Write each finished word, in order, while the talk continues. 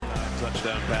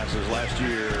touchdown passes last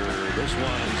year. This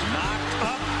one's knocked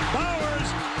up. Bowers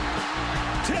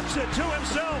tips it to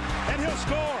himself, and he'll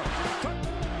score.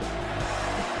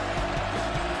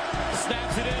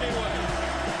 Snaps it anyway.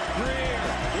 Greer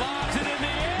lobs it in the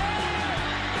air.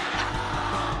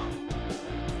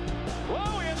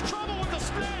 Whoa, he has trouble with the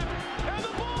snap, and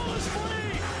the ball is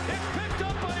free. It's picked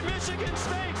up by Michigan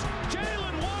State.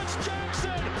 Jalen Watts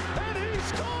Jackson, and he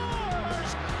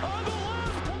scores on the left.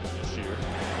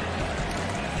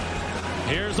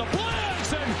 Here's a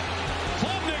blitz, and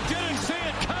Klubnik didn't see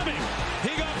it coming.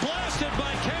 He got blasted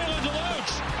by Kalen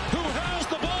DeLoach, who has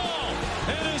the ball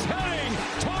and is heading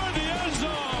toward the end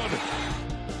zone.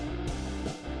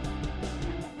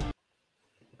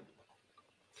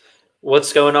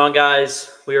 What's going on, guys?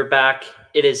 We are back.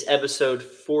 It is episode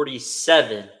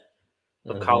 47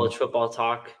 of College Football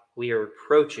Talk. We are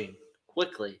approaching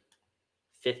quickly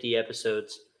 50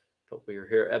 episodes, but we are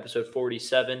here at episode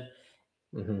 47.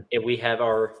 And we have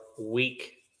our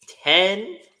week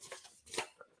 10.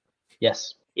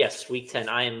 Yes, week 10.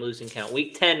 I am losing count.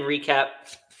 Week 10 recap.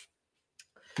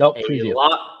 Nope, preview.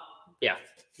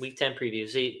 Week 10 preview.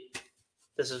 See,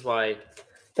 this is why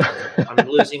I'm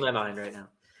losing my mind right now.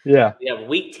 Yeah. We have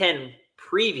week 10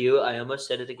 preview. I almost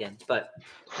said it again, but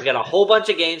we got a whole bunch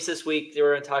of games this week that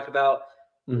we're going to talk about.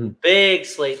 Big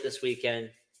slate this weekend.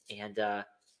 And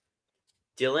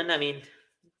Dylan,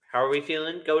 how are we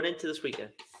feeling going into this weekend?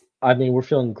 We're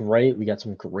feeling great. We got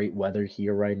some great weather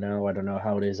here right now. I don't know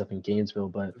how it is up in Gainesville,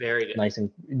 but very good.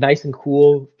 Nice and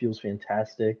cool. Feels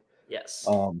fantastic. Yes.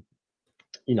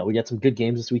 We got some good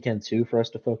games this weekend too for us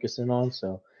to focus in on.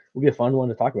 So it'll be a fun one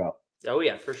to talk about. Oh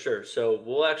yeah, for sure. So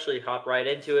we'll actually hop right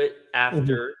into it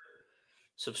after.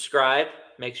 Subscribe.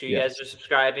 Make sure you guys are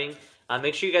subscribing.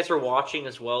 Make sure you guys are watching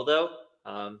as well, though.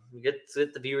 We get the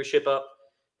viewership up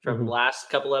from last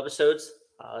couple episodes.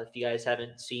 If you guys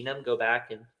haven't seen them, go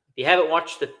back, and if you haven't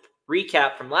watched the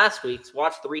recap from last week's,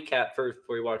 watch the recap first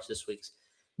before you watch this week's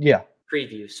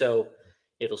preview. So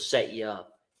it'll set you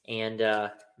up. And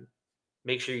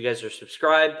make sure you guys are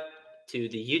subscribed to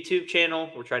the YouTube channel.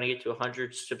 We're trying to get to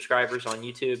 100 subscribers on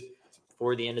YouTube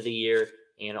before the end of the year,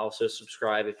 and also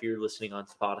subscribe if you're listening on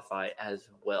Spotify as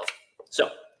well. So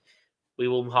we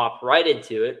will hop right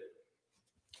into it.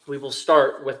 We will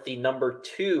start with the number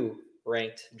 2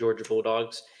 ranked Georgia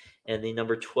Bulldogs and the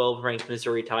number 12 ranked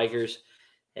Missouri Tigers,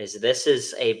 as this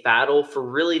is a battle for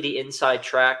really the inside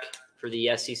track for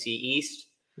the SEC East.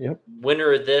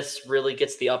 Winner of this really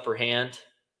gets the upper hand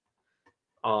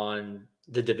on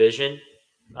the division.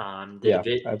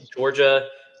 Georgia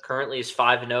currently is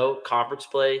 5-0 conference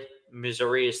play.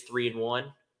 Missouri is 3-1,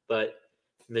 but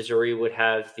Missouri would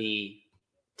have the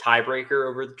tiebreaker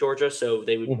over Georgia, so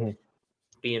they would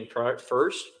be in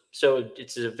first. So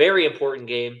it's a very important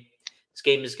game. This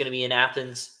game is going to be in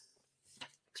Athens.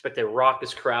 Expect a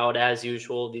raucous crowd as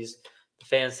usual. The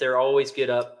fans there always get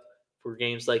up for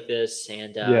games like this,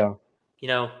 and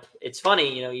it's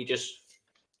funny. You just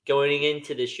going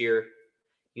into this year,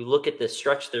 you look at the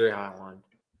stretch they're on,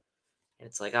 and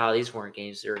it's like, these weren't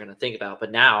games they were going to think about.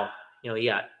 But now, you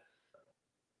got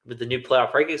with the new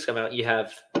playoff rankings coming out, you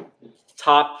have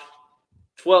top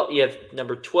 12. You have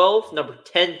number 12, number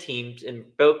 10 teams in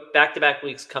both back-to-back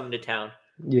weeks coming to town.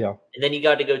 And then you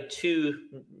got to go to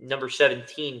number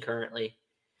 17 currently.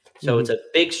 So it's a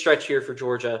big stretch here for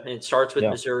Georgia, and it starts with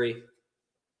Missouri.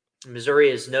 Missouri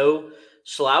is no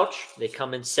slouch. They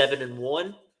come in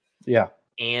 7-1.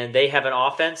 And they have an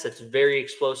offense that's very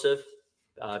explosive.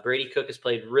 Brady Cook has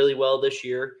played really well this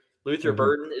year. Luther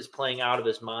Burden is playing out of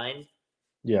his mind.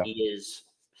 He is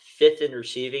 5th in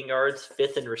receiving yards,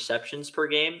 5th in receptions per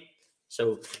game.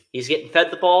 So he's getting fed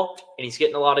the ball, and he's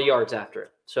getting a lot of yards after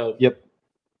it. So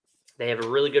they have a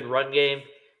really good run game.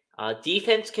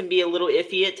 Defense can be a little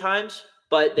iffy at times,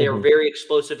 but they are very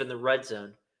explosive in the red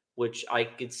zone, which I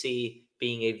could see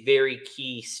being a very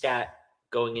key stat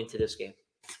going into this game.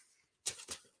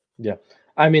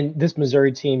 This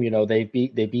Missouri team, they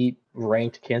beat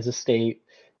ranked Kansas State.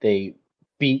 They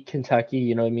beat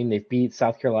Kentucky, They beat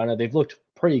South Carolina. They've looked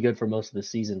pretty good for most of the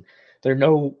season. They're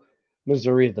no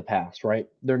Missouri of the past, right?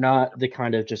 They're not the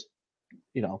kind of just,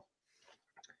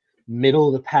 middle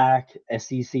of the pack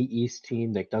SEC East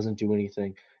team that doesn't do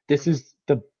anything. This is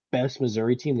the best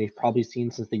Missouri team they've probably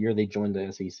seen since the year they joined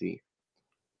the SEC.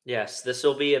 Yes, this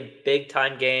will be a big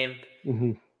time game.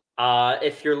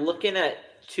 If you're looking at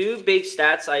 2 big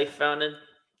stats I found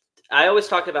I always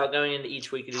talk about going into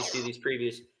each week of these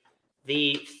previews.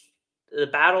 The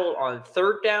battle on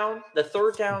third down, the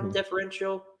third down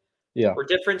differential, or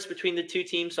difference between the 2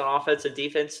 teams on offense and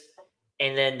defense.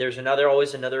 And then there's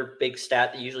always another big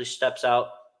stat that usually steps out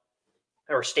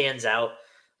or stands out.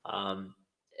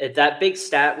 That big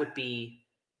stat would be,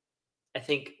 I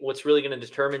think, what's really going to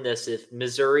determine this if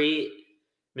Missouri's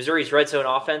red zone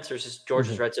offense versus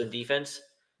Georgia's red zone defense.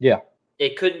 Yeah.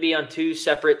 It couldn't be on two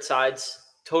separate sides,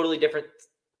 totally different,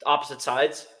 opposite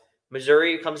sides.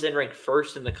 Missouri comes in ranked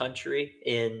first in the country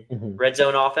in red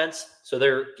zone offense. So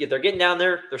they're getting down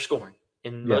there, they're scoring.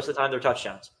 And most of the time they're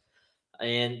touchdowns.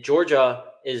 And Georgia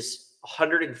is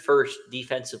 101st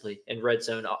defensively in red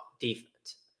zone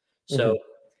defense. So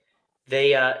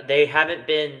they haven't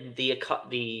been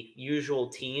the usual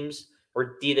teams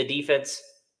or the defense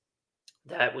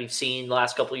that we've seen the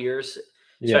last couple of years,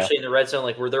 especially in the red zone,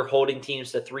 like where they're holding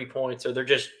teams to 3 points or they're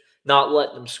just not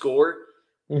letting them score.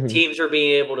 Teams are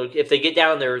being able to, if they get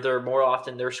down there, they're more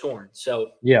often they're scoring.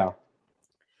 So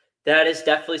that is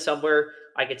definitely somewhere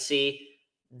I could see.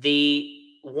 The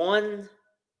one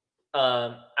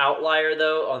outlier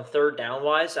though on third down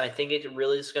wise, I think it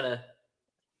really is going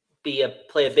to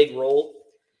play a big role.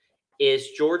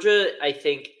 Is Georgia, I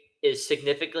think, is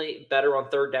significantly better on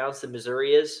third downs than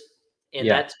Missouri is, and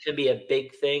that's going to be a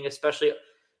big thing, especially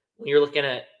when you're looking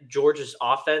at Georgia's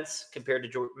offense compared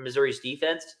to Missouri's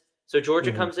defense. So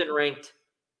Georgia comes in ranked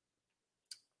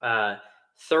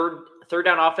third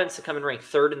down offense to come in ranked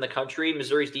third in the country.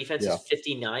 Missouri's defense is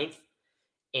 59th,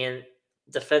 and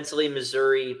defensively,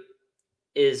 Missouri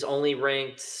is only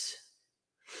ranked.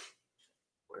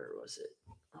 Where was it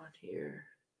on here?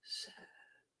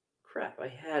 Crap, I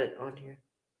had it on here.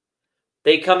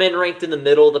 They come in ranked in the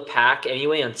middle of the pack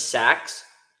anyway on sacks,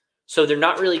 so they're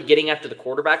not really getting after the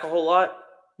quarterback a whole lot.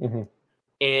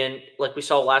 And like we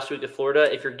saw last week at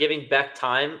Florida, if you're giving Beck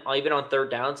time, even on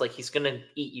third downs, like he's going to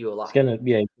eat you a lot. He's going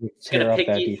to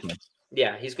pick you. Defense.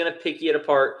 Yeah, he's going to pick you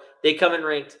apart. They come in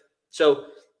ranked. So,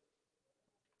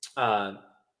 and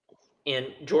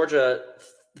Georgia,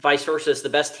 vice versa, is the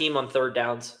best team on third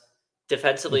downs.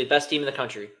 Defensively, the best team in the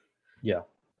country. Yeah.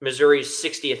 Missouri's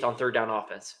 60th on third down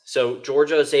offense. So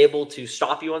Georgia is able to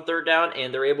stop you on third down,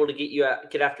 and they're able to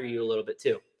get after you a little bit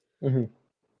too.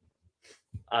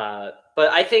 But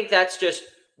I think that's just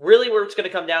really where it's going to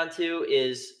come down to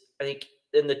is, I think,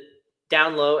 in the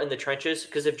down low in the trenches,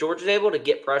 because if Georgia's able to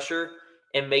get pressure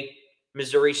and make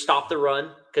Missouri stop the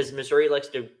run, because Missouri likes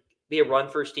to be a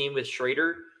run-first team with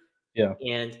Schrader. Yeah.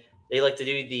 And they like to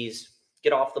do these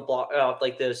get off the block,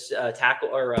 like this tackle,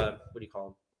 or what do you call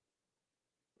them?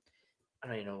 I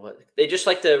don't even know what. They just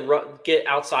like to get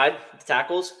outside the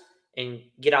tackles and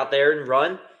get out there and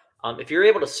run. If you're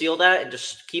able to seal that and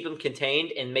just keep them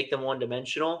contained and make them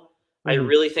one-dimensional, I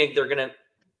really think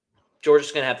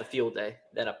Georgia's going to have a field day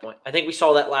at that point. I think we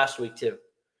saw that last week too.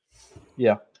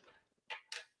 Yeah.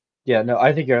 Yeah, no,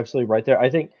 I think you're absolutely right there. I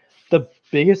think the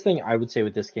biggest thing I would say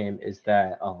with this game is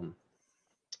that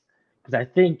because I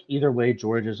think either way,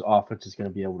 Georgia's offense is going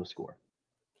to be able to score.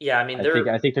 Yeah, I mean,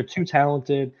 I think they're too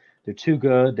talented. They're too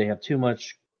good. They have too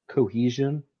much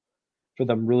cohesion for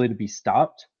them really to be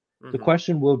stopped. The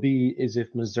question will be is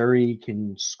if Missouri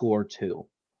can score too.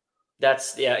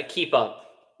 Keep up.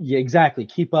 Yeah, exactly.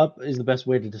 Keep up is the best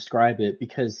way to describe it,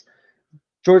 because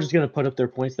Georgia's going to put up their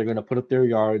points. They're going to put up their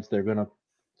yards. They're going to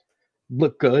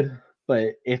look good.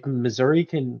 But if Missouri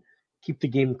can keep the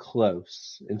game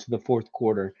close into the fourth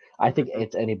quarter, I think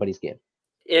it's anybody's game.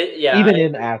 Even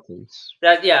in Athens.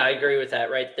 I agree with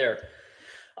that right there.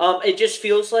 It just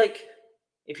feels like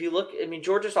if you look, I mean,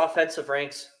 Georgia's offensive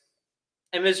ranks,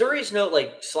 and Missouri's no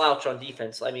slouch on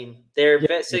defense. I mean, they're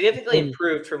significantly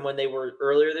improved from when they were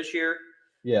earlier this year.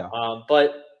 Yeah.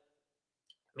 But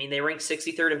I mean, they ranked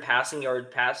 63rd in passing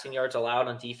yards allowed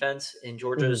on defense, and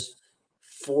Georgia's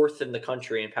fourth in the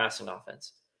country in passing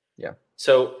offense. Yeah.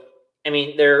 So, I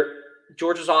mean,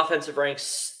 Georgia's offensive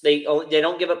ranks, they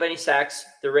don't give up any sacks.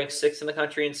 They're ranked sixth in the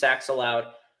country in sacks allowed.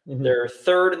 They're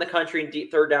third in the country in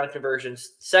third down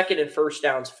conversions, second in first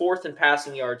downs, fourth in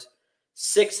passing yards,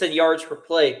 sixth in yards per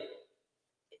play.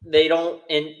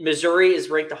 And Missouri is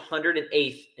ranked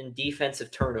 108th in defensive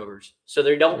turnovers. So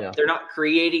they're not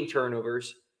creating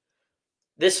turnovers.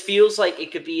 This feels like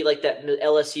it could be like that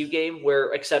LSU game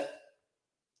except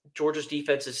Georgia's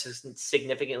defense is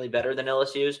significantly better than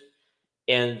LSU's,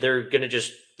 and they're going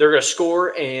to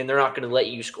score, and they're not going to let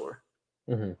you score.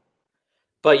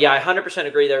 But yeah, I 100%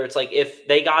 agree there. It's like if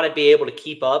they got to be able to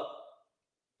keep up,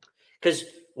 because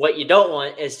what you don't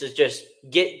want is to just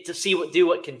do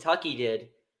what Kentucky did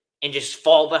and just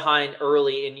fall behind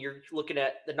early, and you're looking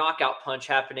at the knockout punch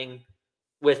happening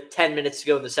with 10 minutes to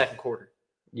go in the second quarter.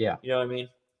 Yeah. You know what I mean?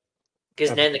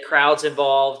 Because then the crowd's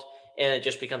involved, and it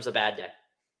just becomes a bad day.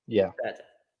 Yeah. Bad day.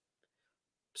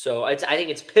 So I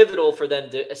think it's pivotal for them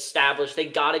to establish they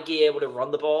got to be able to run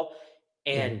the ball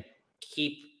and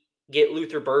get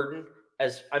Luther Burden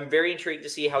as I'm very intrigued to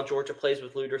see how Georgia plays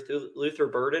with Luther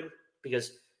Burden,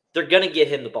 because they're going to get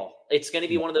him the ball. It's going to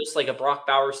be one of those like a Brock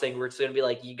Bowers thing where it's going to be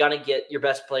like, you got to get your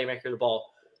best playmaker the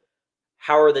ball.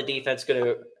 How are the defense going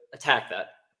to attack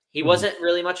that? He wasn't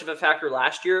really much of a factor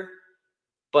last year,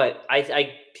 but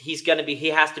he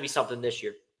has to be something this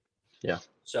year. Yeah.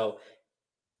 So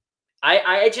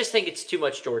I just think it's too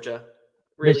much Georgia,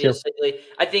 realistically.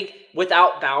 I think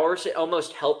without Bowers, it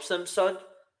almost helps them, son.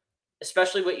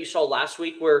 Especially what you saw last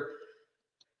week where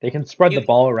they can spread the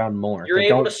ball around more. They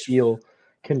don't feel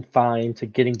confined to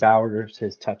getting Bowers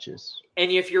his touches.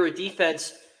 And if you're a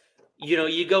defense,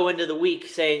 you go into the week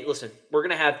saying, listen, we're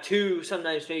going to have two,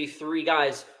 sometimes maybe three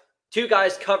guys. Two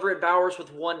guys covering Bowers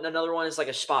with one. Another one is like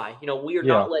a spy. We are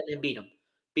not letting him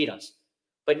beat us.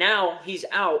 But now he's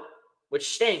out,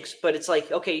 which stinks. But it's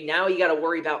like, okay, now you got to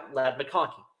worry about Ladd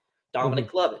McConkey,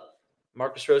 Dominic Lovett,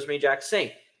 Marcus Rosemary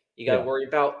Jackson. You got to worry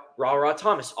about Ra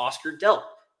Thomas, Oscar Dell.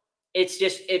 It's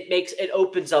just it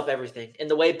opens up everything. And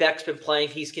the way Beck's been playing,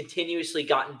 he's continuously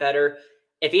gotten better.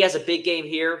 If he has a big game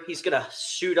here, he's going to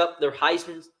shoot up their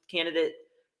Heisman candidate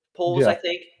polls. I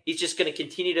think he's just going to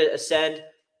continue to ascend.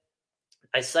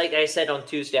 I said on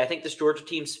Tuesday, I think this Georgia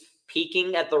team's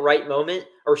peaking at the right moment,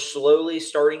 or slowly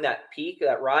starting that peak,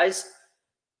 that rise.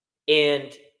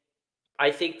 And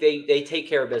I think they take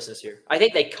care of business here. I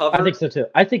think they cover. I think so too.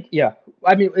 I think, yeah.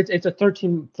 I mean, it's a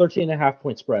 13.5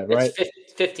 point spread, right?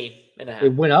 It's 15.5.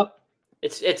 It went up?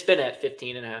 It's been at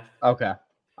 15.5. Okay.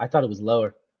 I thought it was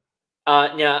lower.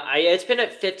 It's been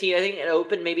at 15. I think it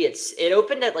opened it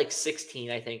opened at like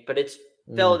 16, I think, but it's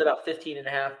fell at about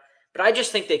 15.5. But I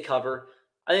just think they cover.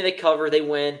 I think they cover, they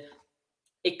win.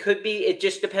 It could be, it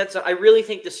just depends on, I really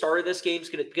think the start of this game is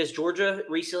going to, because Georgia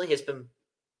recently has been,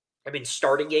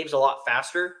 starting games a lot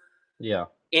faster. Yeah.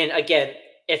 And again,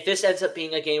 if this ends up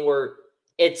being a game where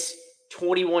it's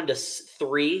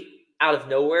 21-3 out of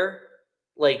nowhere,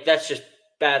 like that's just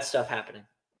bad stuff happening.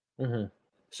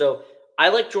 So I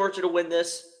like Georgia to win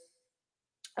this.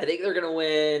 I think they're going to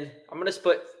win. I'm going to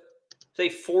put, say,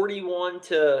 41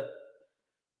 to.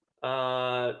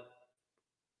 I'm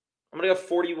going to go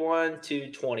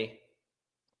 41-20.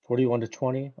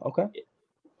 41-20. Okay.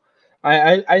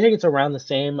 I think it's around the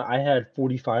same. I had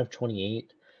 45-28.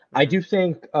 I do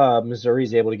think Missouri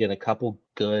is able to get a couple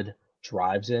good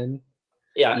drives in.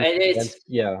 Yeah, and it's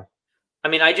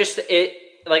I'm just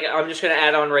going to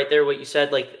add on right there what you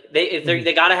said. Like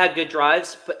they got to have good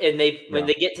drives, when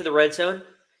they get to the red zone,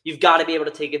 you've got to be able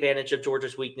to take advantage of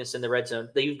Georgia's weakness in the red zone.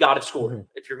 You've got to score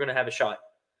if you're going to have a shot.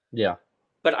 Yeah.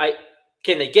 But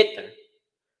can they get there?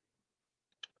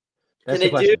 Can they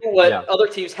do what other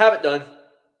teams haven't done,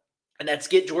 and that's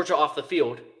get Georgia off the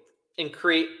field and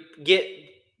get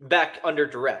Beck under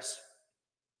duress?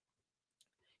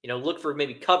 Look for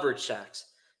maybe coverage sacks.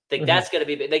 I think that's going to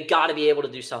be. They got to be able to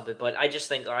do something, but I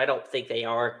don't think they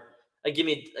are. Give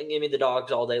me the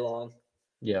dogs all day long.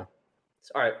 Yeah.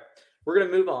 All right, we're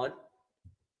going to move on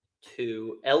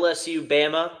to LSU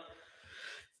Bama.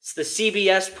 It's the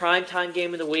CBS primetime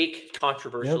game of the week,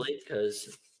 controversially,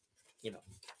 because,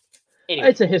 Anyway,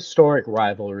 it's a historic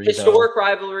rivalry.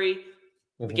 Rivalry.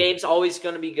 The game's always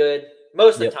going to be good.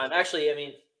 Most of the time. Actually,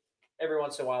 every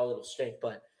once in a while it'll stink.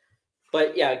 But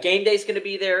yeah, game day's going to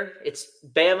be there. It's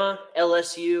Bama,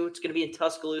 LSU. It's going to be in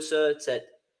Tuscaloosa. It's at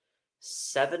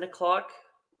 7 o'clock,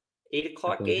 8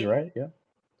 o'clock game. You're right, yeah.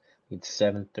 It's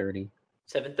 7:30.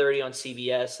 7:30 on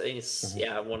CBS. I think it's,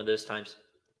 one of those times.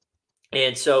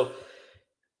 And so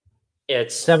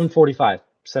it's 7:45.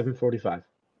 7:45.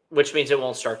 Which means it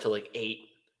won't start till like 8.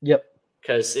 Yep.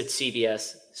 Because it's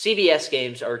CBS. CBS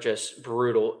games are just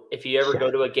brutal. If you ever go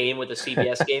to a game with a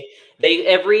CBS game,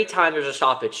 every time there's a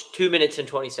stoppage, 2 minutes and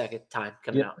 20-second time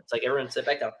coming out. It's like everyone sit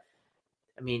back down.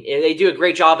 They do a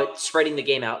great job at spreading the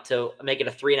game out to make it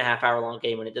a 3.5-hour long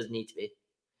game when it doesn't need to be.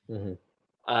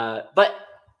 But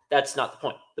that's not the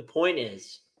point. The point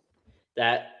is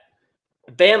that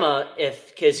Bama,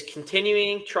 is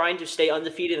continuing trying to stay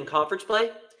undefeated in conference play.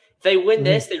 If they win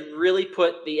this, they really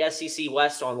put the SEC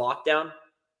West on lockdown.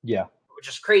 Yeah. Which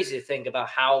is crazy to think about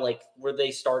how, where they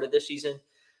started this season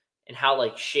and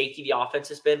how, shaky the offense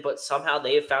has been. But somehow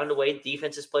they have found a way.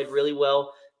 Defense has played really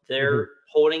well. They're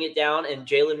holding it down. And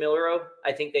Jalen Milroe,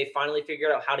 I think they finally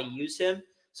figured out how to use him.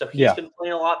 So he's been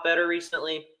playing a lot better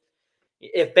recently.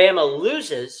 If Bama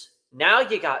loses, now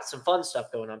you got some fun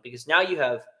stuff going on. Because now you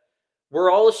have –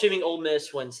 we're all assuming Ole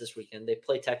Miss wins this weekend. They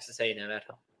play Texas A&M at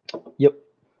home. Yep.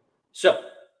 So,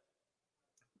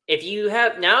 if you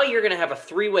have – now you're going to have a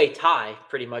 3-way tie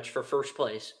pretty much for first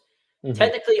place.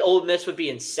 Technically, Ole Miss would be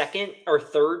in second or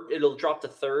third. It'll drop to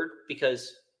third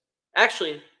because –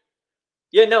 actually,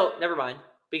 never mind.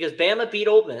 Because Bama beat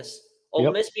Ole Miss.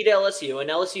 Ole Miss beat LSU, and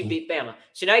LSU beat Bama.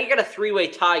 So now you got a 3-way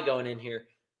tie going in here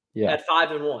at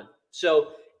 5-1.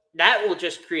 So that will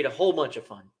just create a whole bunch of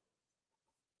fun.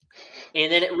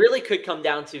 And then it really could come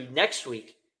down to next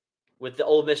week with the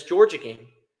Ole Miss Georgia game.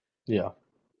 Yeah.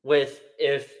 With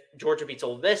if Georgia beats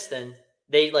Ole Miss, then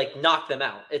they knock them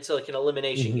out. It's like an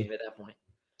elimination game at that point.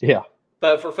 Yeah.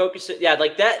 But if we're focusing,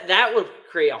 that would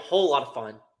create a whole lot of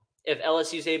fun if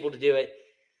LSU is able to do it.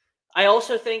 I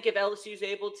also think if LSU is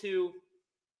able to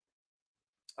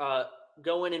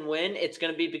go in and win, it's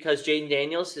going to be because Jaden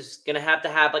Daniels is going to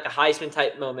have like a Heisman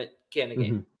type moment kind of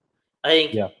game. I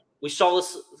think we saw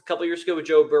this a couple years ago with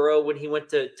Joe Burrow when he went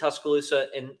to Tuscaloosa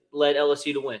and led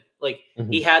LSU to win.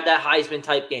 He had that Heisman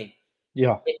type game.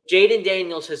 Yeah. Jaden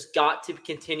Daniels has got to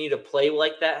continue to play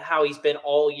like that, how he's been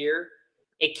all year.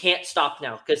 It can't stop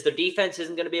now because their defense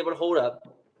isn't going to be able to hold up.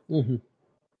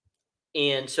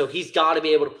 And so he's got to be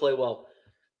able to play well.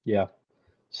 Yeah.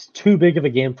 It's too big of a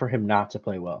game for him not to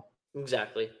play well.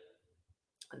 Exactly.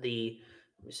 Let me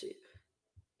see.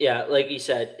 Yeah, like you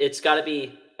said, it's got to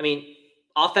be – I mean,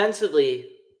 offensively,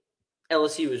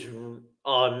 LSU was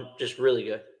just really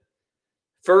good.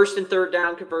 First and third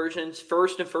down conversions,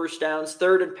 first and first downs,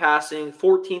 third in passing,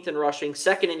 14th in rushing,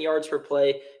 second in yards per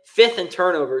play, fifth in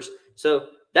turnovers. So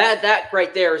that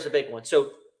right there is a big one.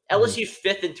 So LSU's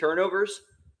fifth in turnovers,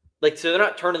 so they're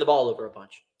not turning the ball over a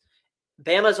bunch.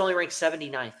 Bama's only ranked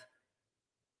 79th.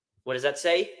 What does that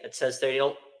say? It says they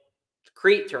don't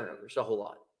create turnovers a whole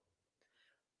lot,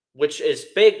 which is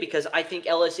big because I think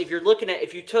LSU,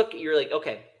 you're like,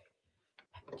 okay,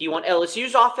 do you want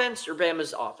LSU's offense or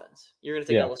Bama's offense? You're going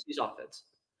to take LSU's offense.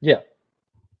 Yeah.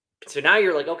 So now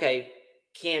you're like, okay,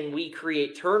 can we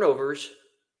create turnovers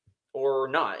or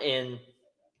not? And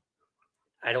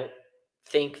I don't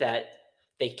think that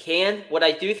they can. What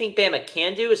I do think Bama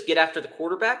can do is get after the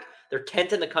quarterback. They're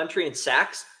 10th in the country in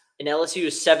sacks, and LSU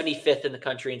is 75th in the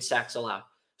country in sacks allowed.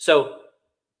 So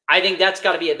I think that's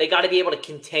got to be it. They got to be able to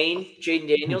contain Jaden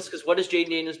Daniels because what has Jaden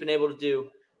Daniels been able to do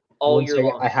all year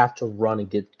long? I have to run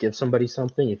and give somebody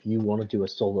something if you want to do a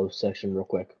solo section real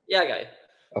quick. Yeah, I got you.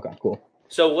 Okay, cool.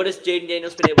 So what has Jaden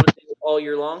Daniels been able to do all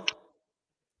year long?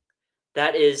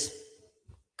 That is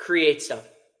create stuff.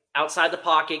 Outside the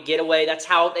pocket, get away. That's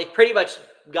how they pretty much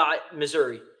got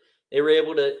Missouri. He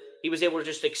was able to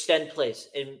just extend plays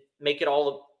and make it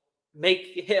all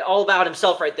about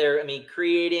himself right there. I mean,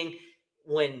 creating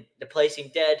when the play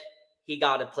seemed dead, he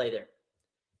got to play there.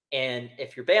 And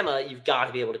if you're Bama, you've got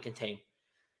to be able to contain.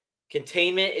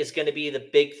 Containment is going to be the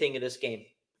big thing of this game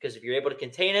because if you're able to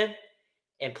contain him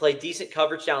and play decent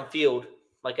coverage downfield,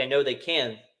 like I know they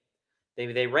can,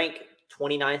 they rank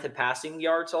 29th in passing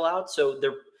yards allowed, so they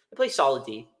play solid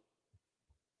D.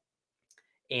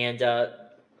 And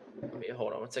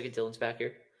hold on one second. Dylan's back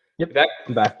here. Yep. You back?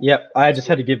 I'm back. Yep. I just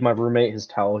had to give my roommate his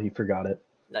towel. He forgot it.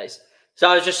 Nice. So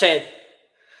I was just saying,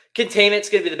 containment's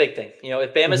going to be the big thing.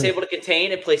 If Bama's able to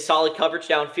contain and play solid coverage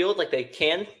downfield like they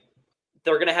can,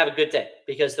 they're going to have a good day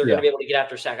because they're going to be able to get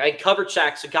after sacks. Coverage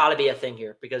sacks have got to be a thing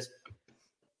here because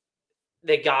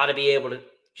they got to be able to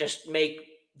just make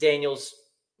Daniels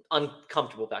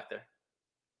uncomfortable back there.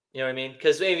 You know what I mean?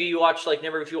 Because maybe you watch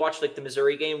if you watch the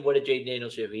Missouri game, what did Jaden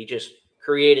Daniels do? He just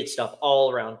created stuff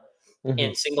all around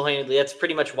and single-handedly. That's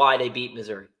pretty much why they beat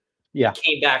Missouri. Yeah.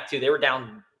 Came back they were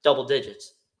down double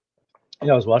digits. I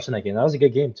was watching that game. That was a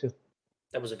good game too.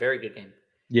 That was a very good game.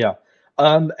 Yeah.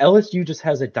 LSU just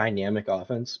has a dynamic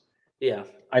offense. Yeah.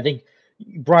 I think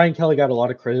Brian Kelly got a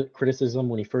lot of criticism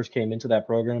when he first came into that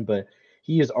program, but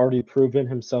he has already proven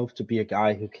himself to be a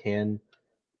guy who can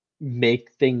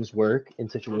make things work in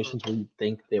situations where you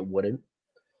think they wouldn't.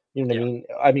 You know what I mean?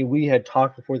 I mean, we had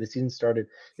talked before the season started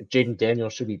if Jaden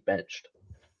Daniels should be benched.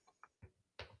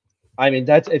 I mean,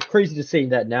 it's crazy to say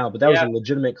that now, but that was a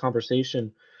legitimate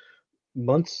conversation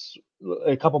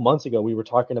a couple months ago. We were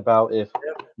talking about if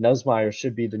Nussmeier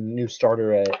should be the new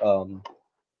starter at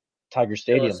Tiger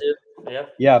Stadium.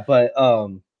 Yeah, but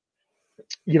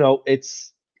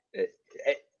it's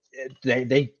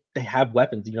they have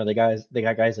weapons. They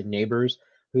got guys like Neighbors,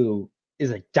 who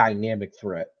is a dynamic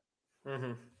threat.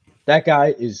 That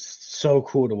guy is so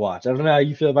cool to watch. I don't know how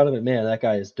you feel about him, but man, that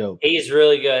guy is dope. He's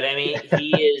really good. I mean,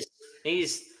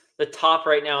 he's the top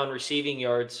right now in receiving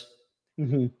yards.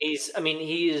 He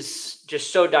is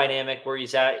just so dynamic where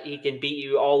he's at. He can beat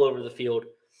you all over the field.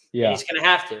 Yeah. And he's going to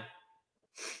have to.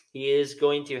 He is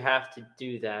going to have to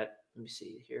do that. Let me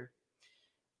see here.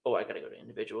 Oh, I got to go to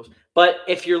individuals. But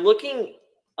if you're looking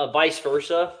vice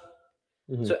versa,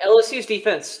 so LSU's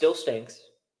defense still stinks.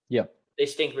 Yep. They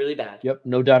stink really bad. Yep,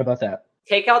 no doubt about that.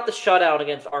 Take out the shutout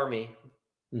against Army.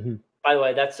 By the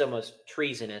way, that's almost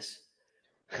treasonous.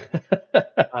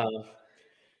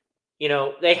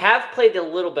 they have played a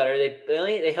little better.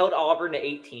 They held Auburn to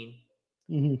 18.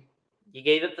 Mm-hmm. You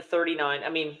gave up the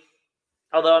 39.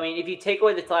 Although if you take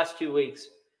away the last 2 weeks,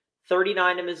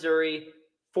 39 to Missouri,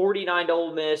 49 to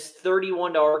Ole Miss,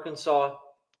 31 to Arkansas.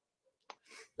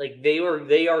 Like they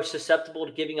are susceptible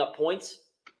to giving up points.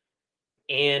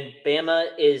 And Bama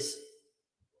is,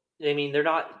 they're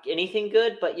not anything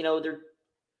good, but they're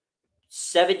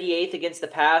 78th against the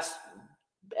pass.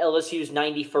 LSU's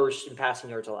 91st in passing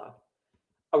yards allowed.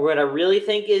 What I really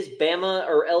think is Bama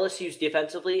or LSU's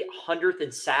defensively 100th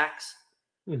in sacks.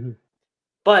 Mm-hmm.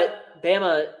 But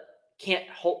Bama can't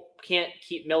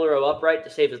keep Milroe upright to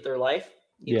save their life.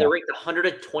 Yeah. They're ranked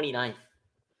 129th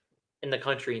in the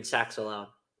country in sacks allowed.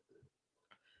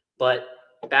 But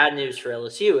bad news for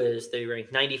LSU is they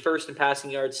rank 91st in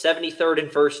passing yards, 73rd in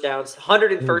first downs,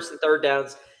 101st in third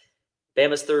downs.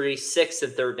 Bama's 36th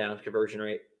in third down conversion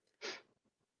rate.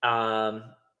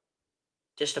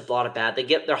 Just a lot of bad.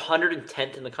 They're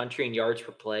 110th in the country in yards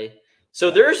per play.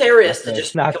 So there's areas to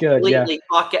just completely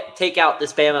take out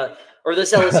this Bama or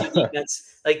this LSU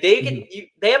defense. Like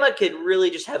Bama could really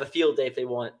just have a field day if they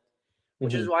want,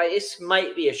 which is why this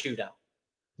might be a shootout.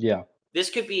 Yeah. This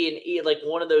could be like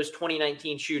one of those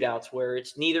 2019 shootouts where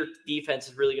it's neither defense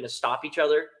is really going to stop each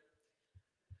other.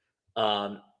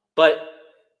 But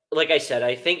like I said,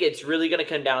 I think it's really going to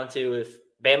come down to if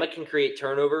Bama can create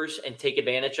turnovers and take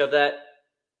advantage of that.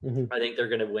 I think they're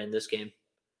going to win this game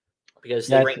because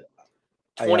they rank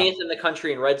 20th in the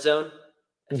country in red zone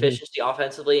efficiency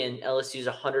offensively, and LSU is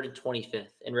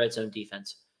 125th in red zone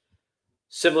defense.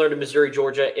 Similar to Missouri,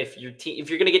 Georgia, if you're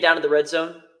going to get down to the red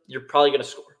zone, you're probably going to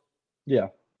score. Yeah.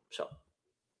 So,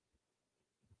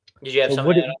 did you have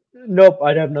something to add? Nope,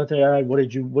 I'd have nothing to add. What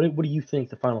do you think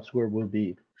the final score will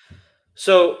be?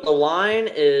 So the line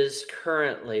is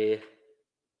currently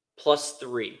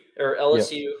 +3, or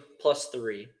LSU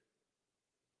 +3.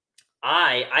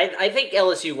 I think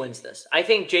LSU wins this. I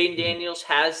think Jaden Daniels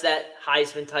has that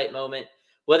Heisman type moment.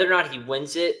 Whether or not he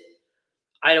wins it,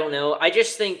 I don't know. I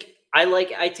just think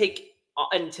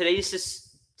in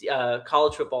today's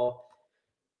college football,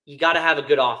 you got to have a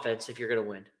good offense if you're going to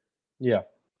win. Yeah.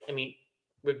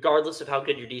 Regardless of how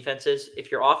good your defense is, if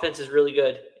your offense is really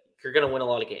good, you're going to win a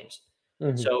lot of games.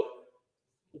 So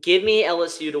give me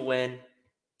LSU to win,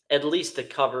 at least to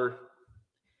cover.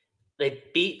 They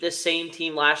beat the same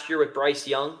team last year with Bryce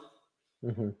Young.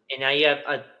 And now you have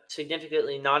a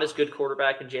significantly not as good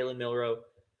quarterback in Jalen Milroe.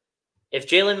 If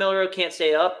Jalen Milroe can't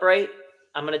stay upright,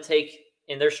 I'm going to take,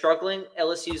 and they're struggling,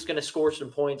 LSU is going to score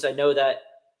some points. I know that.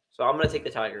 So I'm going to take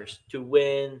the Tigers to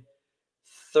win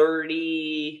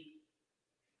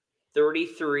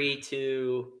 33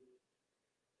 to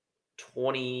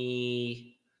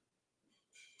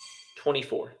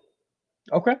 24.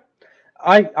 Okay.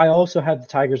 I also have the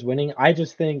Tigers winning. I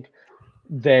just think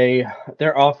their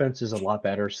offense is a lot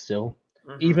better still.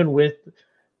 Even with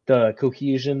the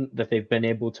cohesion that they've been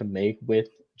able to make with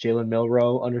Jalen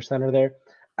Milroe under center there,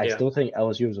 I still think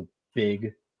LSU is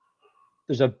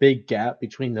there's a big gap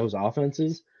between those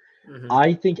offenses.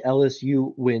 I think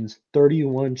LSU wins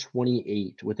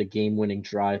 31-28 with a game-winning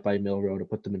drive by Milroe to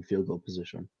put them in field goal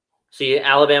position. So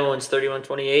Alabama wins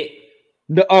 31-28?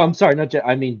 No, I'm sorry,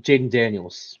 Jaden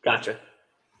Daniels. Gotcha.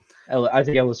 I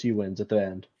think LSU wins at the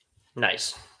end.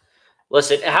 Nice.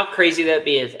 Listen, how crazy that'd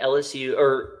be if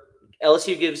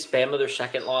LSU gives Bama their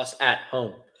second loss at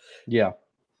home. Yeah.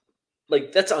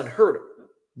 Like, that's unheard of.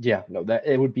 Yeah, no,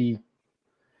 it'd be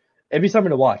something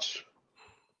to watch.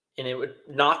 And it would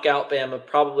knock out Bama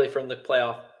probably from the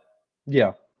playoff.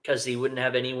 Yeah. Because he wouldn't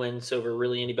have any wins over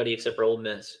really anybody except for Ole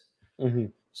Miss.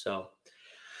 So,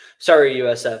 sorry,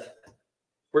 USF.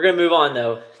 We're going to move on,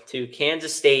 though, to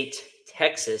Kansas State,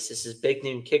 Texas. This is big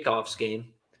noon kickoffs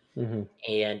game.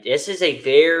 And this is a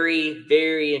very,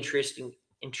 very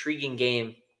intriguing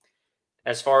game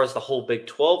as far as the whole Big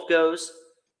 12 goes.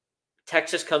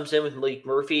 Texas comes in with Malik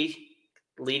Murphy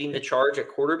leading the charge at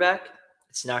quarterback.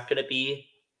 It's not going to be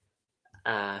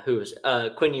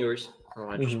Quinn Ewers. Oh,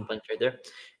 I just blinked right there.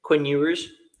 Quinn Ewers.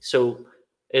 So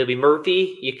it'll be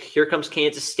Murphy. Here comes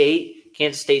Kansas State.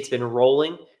 Kansas State's been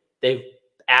rolling. They've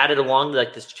added along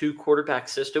like this 2-quarterback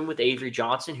system with Avery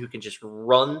Johnson, who can just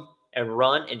run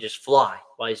and just fly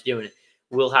while he's doing it.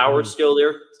 Will Howard's still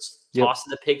there,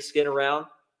 tossing the pigskin around.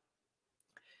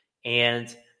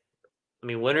 And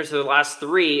winners of the last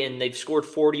 3, and they've scored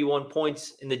 41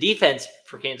 points in the defense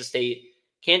for Kansas State.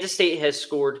 Kansas State has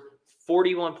scored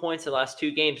 41 points in the last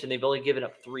 2 games, and they've only given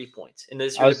up 3 points. And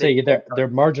I would say their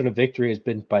margin of victory has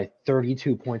been by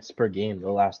 32 points per game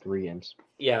the last 3 games.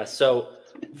 Yeah, so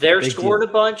they're scoring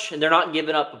a bunch, and they're not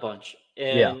giving up a bunch.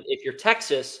 And if you're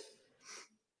Texas,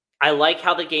 I like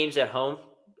how the game's at home.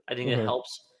 I think it Mhm.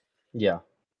 helps. Yeah,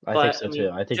 I think But so I too.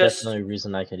 mean, I think that's the just only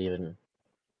reason I could even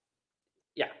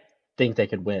yeah. think they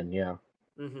could win. Yeah.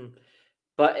 hmm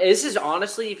But this is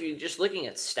honestly, if you're just looking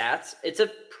at stats, it's a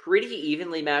pretty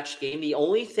evenly matched game. The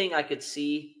only thing I could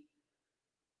see,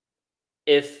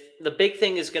 if the big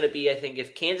thing is going to be, I think,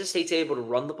 if Kansas State's able to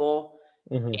run the ball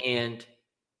Mhm. and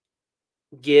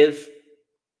give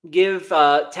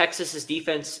Texas's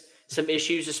defense some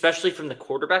issues, especially from the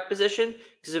quarterback position.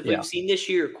 Because if Yeah. we've seen this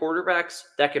year, quarterbacks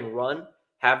that can run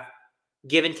have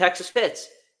given Texas fits.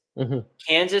 Mhm.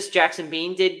 Kansas, Jackson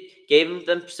Bean gave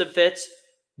them some fits,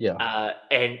 Yeah.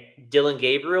 and Dylan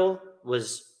Gabriel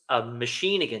was a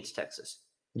machine against Texas.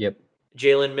 Yep.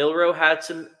 Jalen Milrow had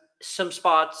some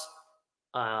spots,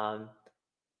 um,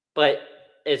 but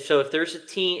if there's a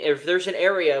team, if there's an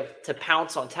area to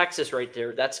pounce on Texas right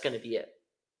there, that's going to be it.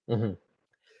 Mhm.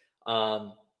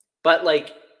 Um, but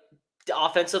like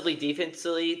offensively,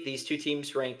 defensively, these two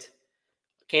teams ranked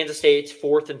Kansas State's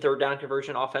fourth and third down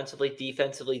conversion offensively.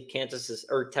 Defensively, Texas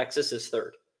is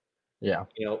third. Yeah.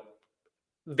 You know,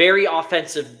 very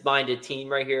offensive minded team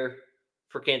right here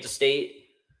for Kansas State.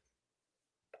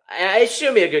 It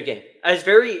should be a good game. It's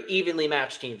very evenly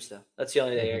matched teams, though. That's the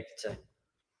only thing I Mhm. could say.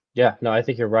 Yeah. No, I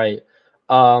think you're right.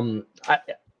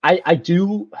 I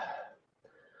do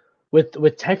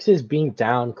with Texas being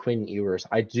down Quinn Ewers,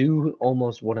 I do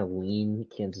almost want to lean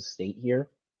Kansas State here,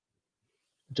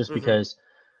 just Mm-hmm. because.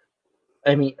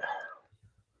 I mean,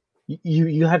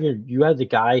 you have the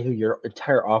guy who your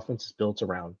entire offense is built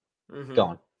around Mm-hmm.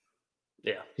 gone.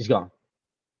 Yeah. He's gone.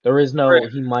 There is no. Right.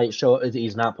 He might show.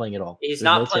 He's not playing at all. He's There's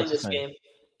no not playing chance he's this playing.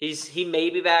 game. He may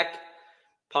be back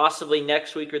possibly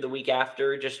next week or the week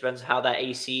after. It just depends how that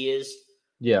AC is.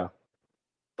 Yeah.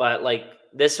 But like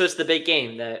this was the big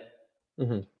game that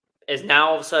Hmm. is now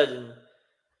all of a sudden,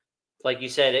 like you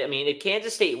said. I mean, if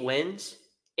Kansas State wins,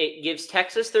 it gives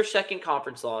Texas their second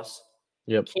conference loss.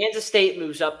 Yep. Kansas State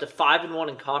moves up to 5-1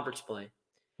 in conference play.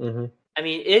 Hmm. I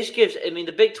mean, it gives. I mean,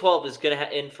 the Big 12 is going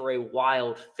to in for a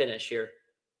wild finish here.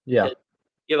 Yeah.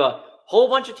 You have a whole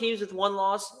bunch of teams with one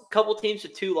loss, a couple teams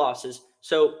with two losses.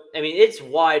 So, I mean, it's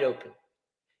wide open.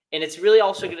 And it's really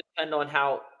also going to depend on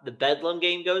how the Bedlam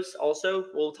game goes, also.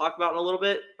 We'll talk about in a little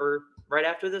bit or right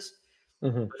after this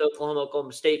Hmm. with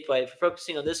Oklahoma State. But if you're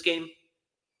focusing on this game,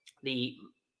 the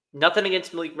nothing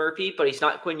against Malik Murphy, but he's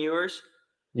not Quinn Ewers.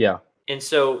 Yeah. And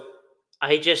so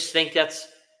I just think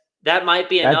that might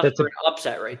be That, enough that's for a an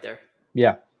upset right there.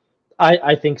 yeah.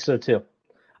 I think so too.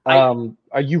 I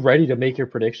Are you ready to make your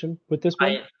prediction with this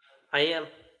one? I am.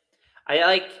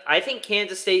 I think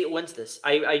Kansas State wins this.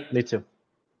 Me too.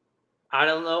 I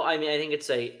don't know. I mean, I think it's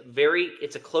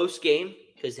a close game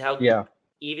because how Yeah.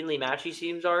 evenly matched these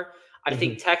teams are. I Hmm.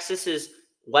 think Texas's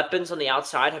weapons on the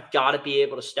outside have got to be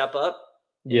able to step up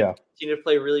and Yeah. continue to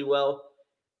play really well.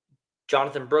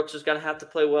 Jonathan Brooks is going to have to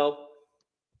play well,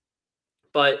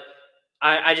 but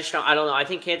I just don't. I don't know. I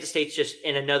think Kansas State's just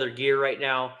in another gear right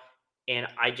now, and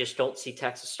I just don't see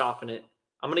Texas stopping it.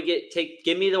 I'm gonna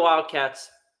give me the Wildcats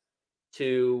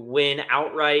to win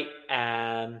outright.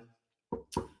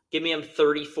 Give me them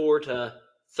 34-30.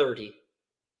 I'm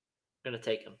gonna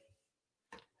take them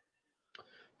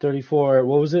 34.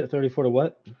 What was it? 34 to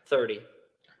what? 30.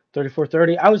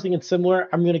 34-30. I was thinking similar.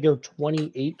 I'm gonna go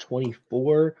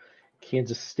 28-24.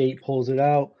 Kansas State pulls it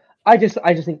out. I just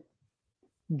think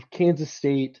Kansas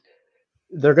State,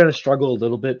 they're gonna struggle a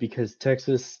little bit because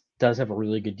Texas does have a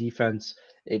really good defense.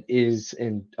 It is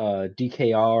in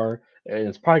DKR, and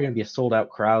it's probably gonna be a sold out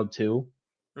crowd too.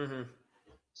 Mm-hmm.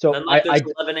 So Unlike those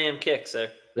 11 a.m. kicks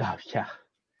there. oh, yeah.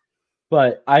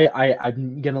 But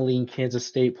I'm gonna lean Kansas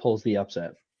State pulls the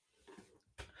upset.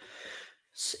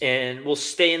 And we'll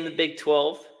stay in the Big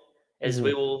 12 as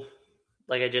we will,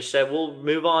 like I just said, we'll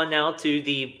move on now to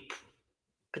the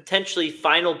potentially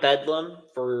final Bedlam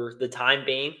for the time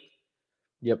being.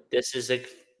 Yep. This is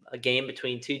a game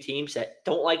between two teams that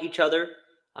don't like each other.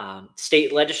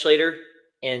 State legislator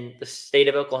in the state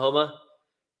of Oklahoma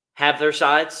have their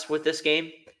sides with this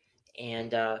game.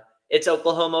 And it's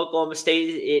Oklahoma State.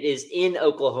 It is in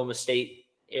Oklahoma State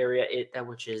area,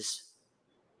 which is,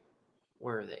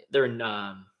 where are they? They're in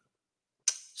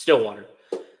Stillwater.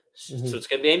 So it's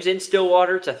going to be games in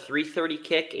Stillwater. It's a 3:30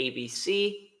 kick,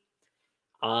 ABC.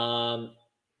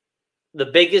 The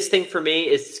biggest thing for me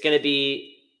is it's going to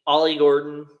be Ollie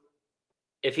Gordon.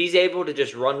 If he's able to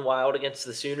just run wild against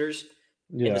the Sooners,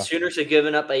 and the Yeah. Sooners have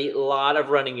given up a lot of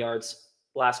running yards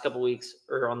last couple weeks,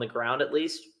 or on the ground at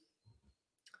least,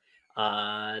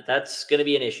 that's going to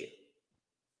be an issue.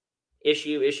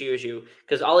 Issue.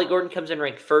 Because Ollie Gordon comes in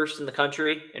ranked first in the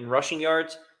country in rushing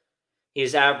yards.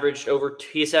 He's had over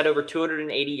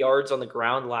 280 yards on the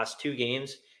ground the last 2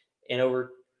 games and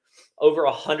over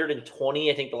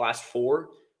 120, I think, the last 4.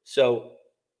 So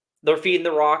they're feeding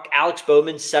the rock. Alex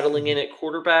Bowman's settling in at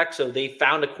quarterback. So they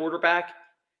found a quarterback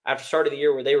after the start of the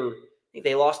year where I think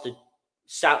they lost to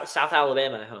South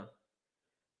Alabama at home.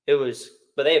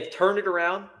 But they have turned it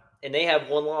around and they have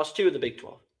one loss too in the Big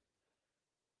 12.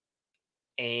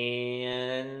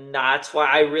 And that's why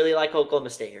I really like Oklahoma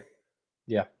State here.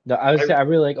 Yeah, no, I would say I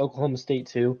really like Oklahoma State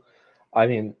too. I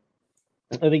mean,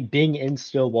 I think being in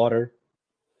Stillwater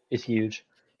is huge.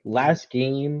 Last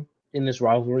game in this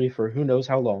rivalry for who knows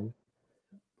how long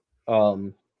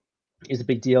is a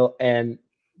big deal, and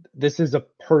this is a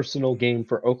personal game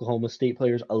for Oklahoma State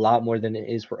players a lot more than it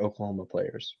is for Oklahoma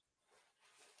players.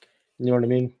 You know what I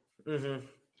mean? Mm-hmm.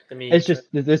 It's just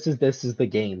this is the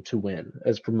game to win,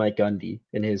 as for Mike Gundy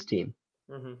and his team.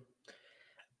 Mm-hmm.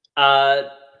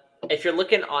 If you're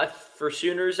looking for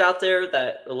Sooners out there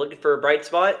that are looking for a bright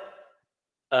spot,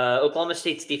 Oklahoma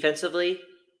State's defensively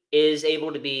is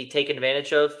able to be taken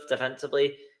advantage of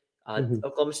defensively.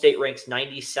 Oklahoma State ranks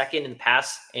 92nd in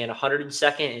pass and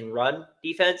 102nd in run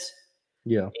defense.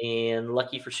 Yeah. And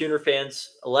lucky for Sooner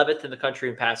fans, 11th in the country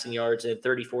in passing yards and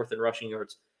 34th in rushing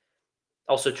yards.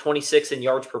 Also 26th in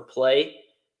yards per play.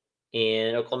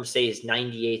 And Oklahoma State is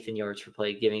 98th in yards per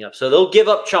play giving up. So they'll give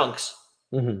up chunks.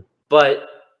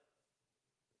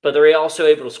 But they're also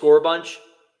able to score a bunch.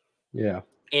 Yeah.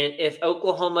 And if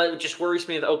Oklahoma, it just worries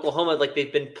me that Oklahoma, like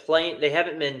they've been playing, they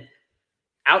haven't been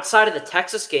outside of the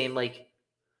Texas game, like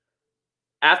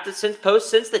since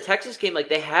the Texas game, like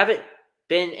they haven't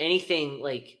been anything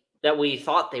like that we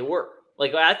thought they were.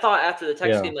 Like I thought after the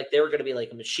Texas game, like they were going to be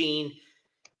like a machine,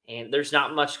 and there's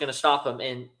not much going to stop them.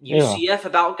 And UCF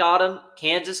about got them,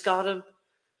 Kansas got them,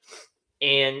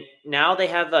 and now they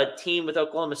have a team with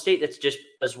Oklahoma State that's just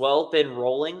as well been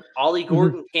rolling. Ollie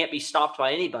Gordon can't be stopped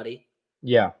by anybody.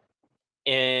 Yeah.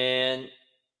 And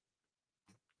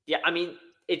yeah, I mean,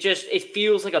 it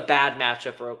feels like a bad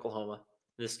matchup for Oklahoma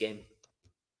this game.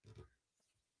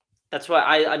 That's why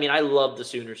I love the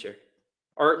Sooners here.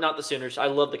 Or not the Sooners. I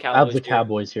love the Cowboys. I have the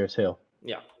Cowboys here too.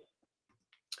 Yeah.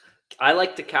 I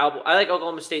like the Cowboys. I like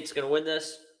Oklahoma State's going to win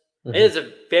this. It is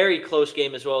a very close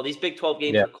game as well. These Big 12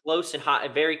 games are close and high,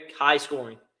 very high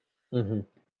scoring.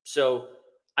 So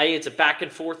I think it's a back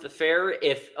and forth affair.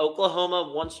 If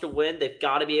Oklahoma wants to win, they've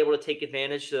got to be able to take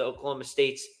advantage of Oklahoma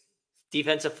State's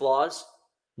defensive flaws.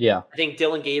 Yeah. I think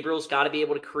Dylan Gabriel's got to be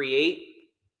able to create,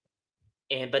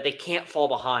 but they can't fall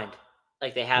behind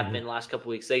like they have been the last couple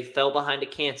weeks. They fell behind to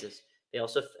Kansas. They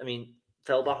also,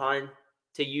 fell behind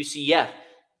to UCF.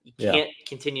 You can't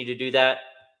continue to do that.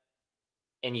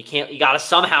 And you got to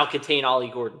somehow contain Ollie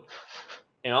Gordon.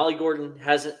 And Ollie Gordon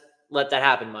hasn't let that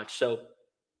happen much. So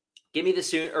give me the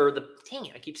Sooners, I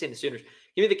keep saying the Sooners.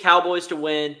 Give me the Cowboys to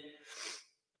win.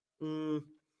 Give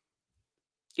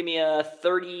me a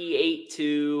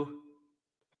 38-27.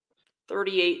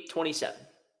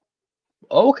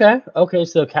 Okay,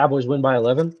 so Cowboys win by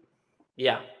 11?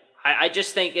 Yeah. I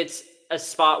just think it's a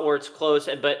spot where it's close,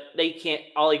 but they can't.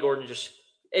 Ollie Gordon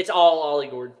it's all Ollie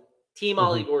Gordon. Team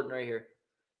Ollie Gordon right here.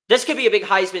 This could be a big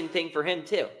Heisman thing for him,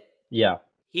 too. Yeah.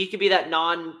 He could be that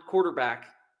non-quarterback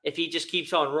if he just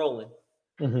keeps on rolling.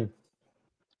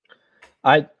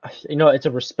 It's a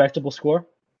respectable score.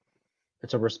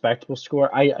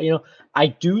 I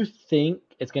do think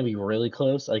it's going to be really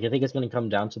close. Like, I think it's going to come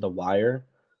down to the wire.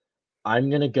 I'm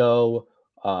going to go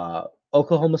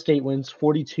Oklahoma State wins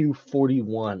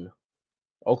 42-41.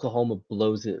 Oklahoma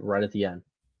blows it right at the end.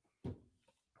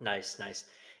 Nice.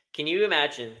 Can you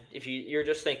imagine if you're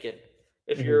just thinking,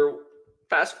 if you're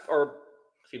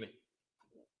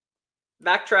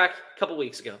backtrack a couple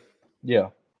weeks ago. Yeah.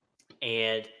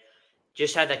 And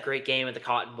just had that great game at the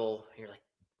Cotton Bowl. You're like,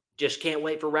 just can't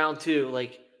wait for round 2.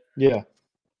 Like, yeah.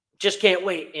 Just can't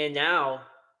wait. And now,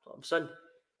 all of a sudden,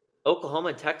 Oklahoma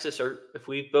and Texas are, if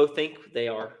we both think they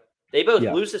both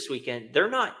lose this weekend.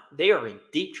 They are in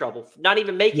deep trouble. Not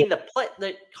even making the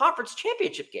conference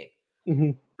championship game.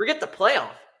 Forget the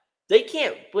playoff. They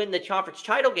can't win the conference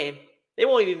title game. They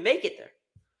won't even make it there.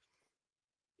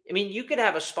 I mean, you could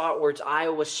have a spot where it's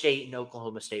Iowa State and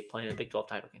Oklahoma State playing a Big 12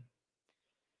 title game.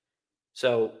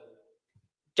 So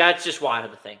that's just wild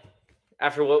of a thing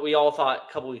after what we all thought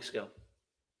a couple weeks ago.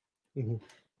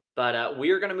 But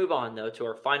we are going to move on, though, to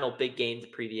our final big game to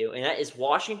preview, and that is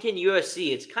Washington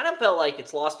USC. It's kind of felt like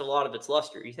it's lost a lot of its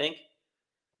luster, you think?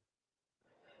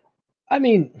 I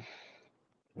mean,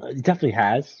 it definitely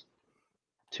has,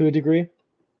 to a degree.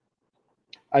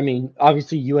 I mean,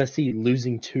 obviously USC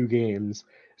losing 2 games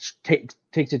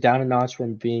takes it down a notch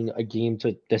from being a game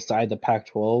to decide the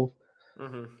Pac-12.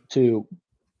 to,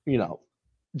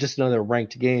 just another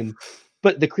ranked game.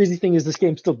 But the crazy thing is this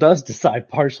game still does decide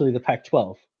partially the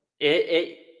Pac-12.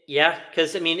 Yeah,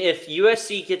 because if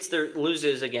USC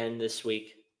loses again this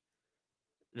week,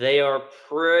 they are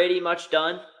pretty much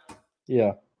done.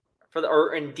 Yeah.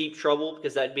 Or in deep trouble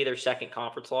because that'd be their second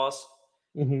conference loss.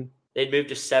 Mm-hmm. They'd move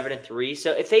to 7-3.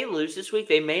 So if they lose this week,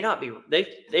 they may not be.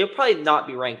 They'll probably not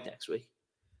be ranked next week,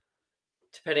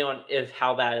 depending on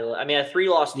how bad. A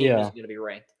 3-loss team isn't going to be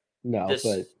ranked. No, at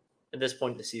but this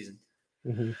point in the season.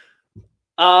 Mm-hmm.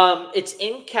 It's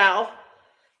in Cal. I'm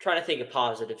trying to think of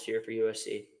positives here for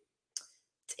USC.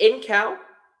 It's in Cal.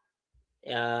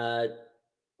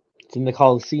 It's in the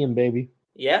Coliseum, baby.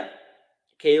 Yeah.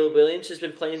 Caleb Williams has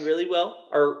been playing really well,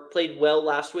 or played well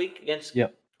last week against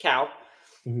Cal.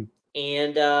 Mm-hmm.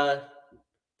 And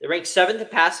they ranked 7th in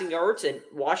passing yards, and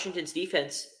Washington's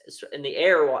defense in the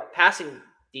air passing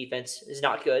defense is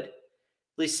not good, at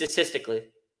least statistically.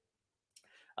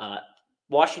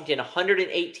 Washington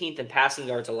 118th in passing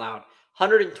yards allowed,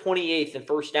 128th in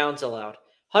first downs allowed,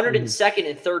 102nd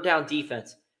in third down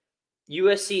defense.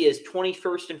 USC is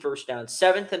 21st in first downs,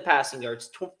 7th in passing yards,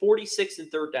 46th in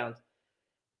third downs.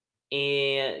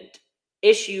 And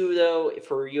issue, though,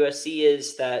 for USC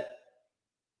is that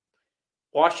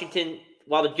Washington,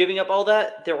 while they're giving up all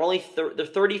that, they're only they're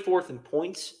 34th in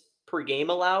points per game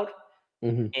allowed,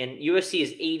 and USC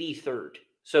is 83rd.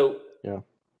 So,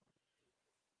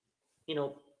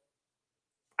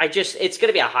 it's going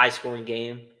to be a high-scoring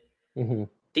game. Mm-hmm.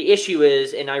 The issue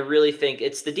is, and I really think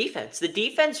it's the defense. The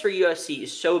defense for USC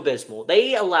is so abysmal.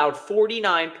 They allowed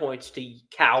 49 points to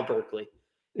Cal Berkeley.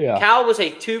 Yeah. Cal was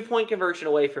a 2-point conversion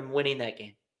away from winning that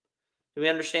game. Do we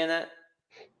understand that?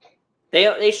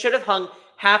 They should have hung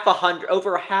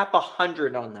over half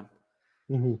 100 on them.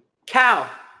 Mm-hmm. Cal.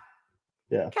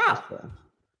 Yeah. Cal.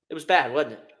 It was bad,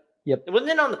 wasn't it? Yep.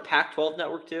 Wasn't it on the Pac-12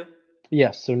 network too?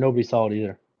 Yes, so nobody saw it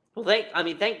either. Well,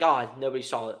 thank God nobody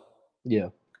saw it. Yeah.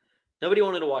 Nobody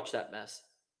wanted to watch that mess.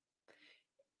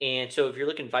 And so if you're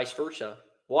looking vice versa,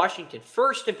 Washington,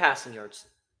 1st in passing yards.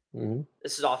 Mm-hmm.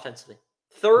 This is offensively.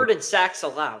 3rd in sacks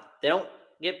allowed. They don't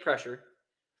get pressure.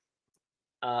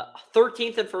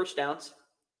 13th in first downs.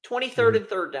 23rd in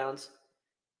third downs.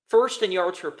 1st in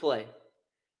yards per play.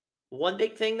 One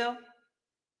big thing, though,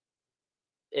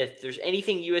 if there's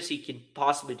anything USC can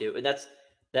possibly do, and that's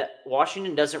that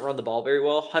Washington doesn't run the ball very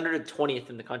well, 120th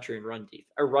in the country in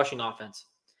rushing offense.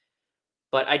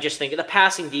 But I just think the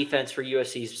passing defense for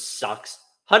USC sucks.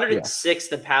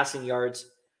 106th in passing yards.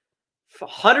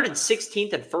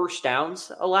 116th in first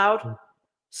downs allowed.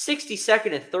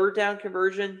 62nd in third down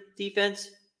conversion defense.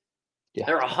 Yeah.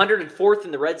 They're 104th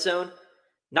in the red zone.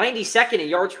 92nd in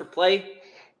yards per play.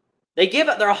 They're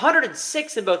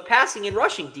 106th in both passing and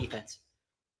rushing defense.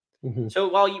 Mm-hmm. So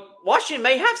while Washington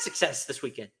may have success this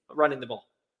weekend running the ball.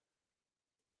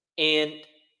 And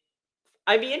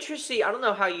I'd be interested. I don't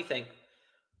know how you think.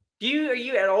 Are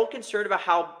you at all concerned about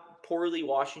how poorly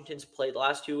Washington's played the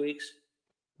last 2 weeks?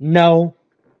 No.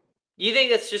 You think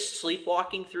that's just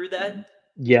sleepwalking through that?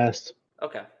 Yes.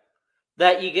 Okay.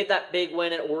 That you get that big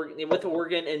win with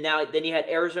Oregon, and then you had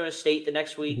Arizona State the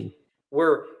next week,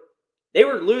 where they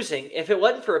were losing. If it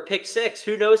wasn't for a pick six,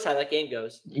 who knows how that game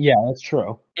goes? Yeah, that's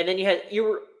true. And then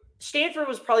Stanford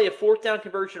was probably a 4th down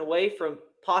conversion away from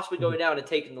possibly going down and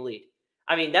taking the lead.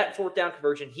 That 4th down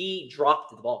conversion, he dropped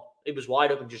the ball. It was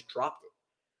wide open, just dropped it.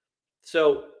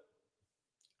 So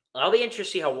I'll be interested to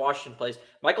see how Washington plays.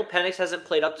 Michael Penix hasn't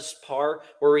played up to par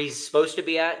where he's supposed to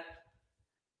be at,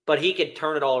 but he could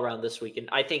turn it all around this week. And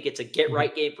I think it's a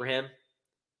get-right game for him.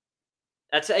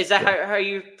 Is that how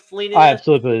you lean in? I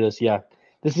absolutely believe this, yeah.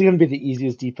 This is going to be the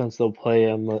easiest defense they'll play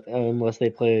unless they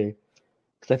play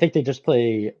 – because I think they just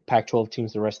play Pac-12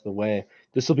 teams the rest of the way.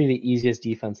 This will be the easiest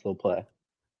defense they'll play.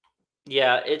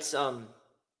 Yeah,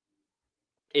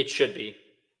 it should be.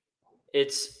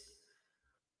 It's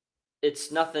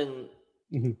nothing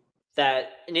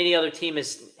that any other team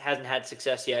hasn't had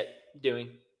success yet doing.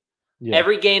 Yeah.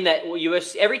 Every team that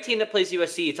plays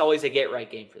USC, it's always a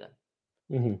get-right game for them.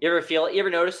 Mm-hmm. You ever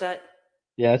notice that?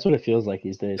 Yeah, that's what it feels like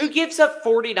these days. Who gives up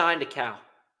 49 to Cal?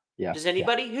 Yeah. Does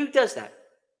anybody? Yeah. Who does that?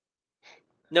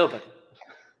 Nobody.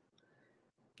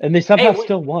 And they somehow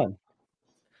still won.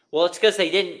 Well, it's because they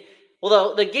didn't.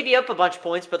 Well, they'll give you up a bunch of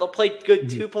points, but they'll play good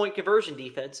 2-point conversion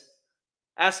defense.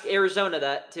 Ask Arizona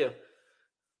that, too.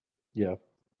 Yeah.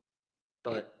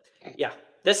 But, yeah.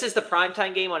 This is the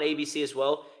primetime game on ABC as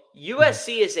well.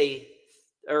 USC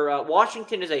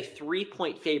Washington is a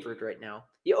 3-point favorite right now.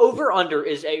 The over-under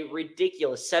is a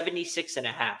ridiculous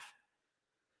 76.5,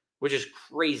 which is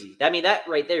crazy. That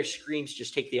right there screams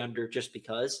just take the under just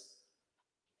because.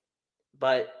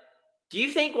 But Do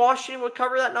you think Washington would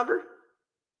cover that number?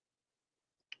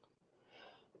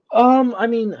 I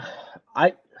mean, I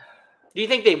Do you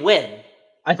think they win?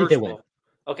 I think First they of win. all,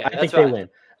 okay, I that's think they what win.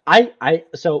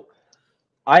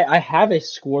 I have a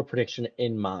score prediction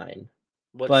in mind,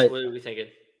 what but are we thinking?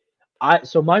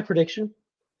 my prediction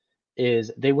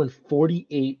is they win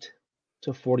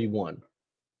 48-41.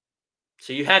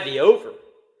 So you had the over.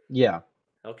 Yeah,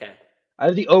 Okay. I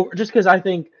have the over just because I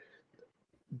think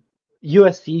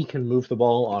USC can move the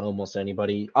ball on almost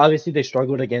anybody. Obviously, they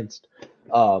struggled against It's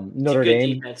a Notre good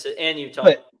Dame, defense, and Utah.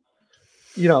 but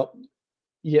you know,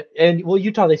 yeah, and well,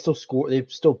 Utah they still score. They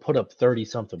still put up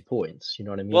 30-something points. You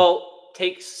know what I mean? Well,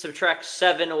 subtract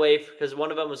 7 away because one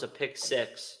of them was a pick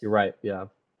 6, You're right. Yeah.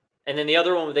 and then the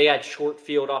other one they had short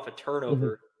field off a Mm-hmm.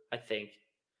 turnover, I think,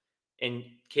 and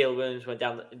Caleb Williams went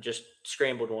down and just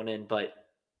scrambled one in. But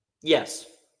yes,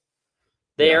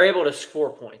 they are able to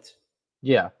score points.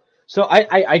 Yeah. So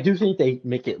I do think they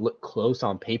make it look close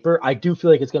on paper. I do feel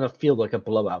like it's gonna feel like a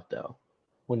blowout though,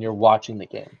 when you're watching the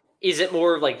game. Is it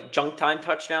more like junk time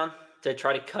touchdown to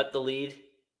try to cut the lead?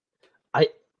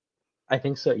 I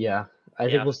think so. Yeah. I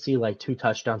think Yeah. we'll see like 2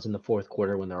 touchdowns in the fourth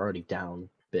quarter when they're already down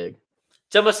big.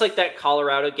 It's almost like that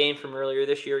Colorado game from earlier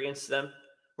this year against them,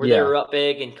 where they Yeah. were up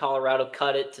big and Colorado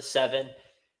cut it to 7,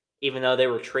 even though they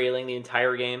were trailing the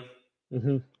entire game.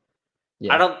 Mm-hmm. I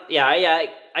Yeah. don't. Yeah.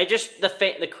 I just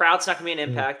the crowd's not going to be an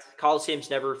impact. Coliseum's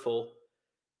never full,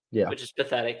 Yeah. which is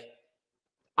pathetic.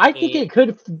 I think And it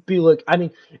could be look. I mean,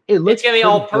 it looks it's going to be pretty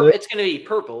all good. It's going to be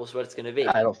purple is what it's going to be.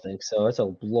 I don't think so. It's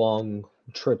a long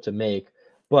trip to make,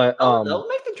 but They'll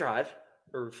make the drive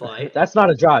or fly. that's not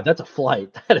a drive. That's a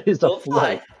flight. That is a They'll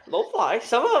flight. fly. They'll fly.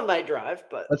 Some of them might drive,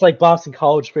 but That's like Boston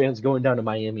College fans going down to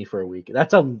Miami for a week.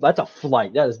 That's a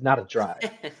flight. That is not a drive.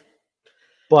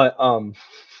 But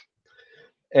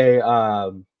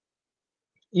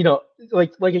you know,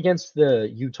 like against the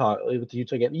Utah with the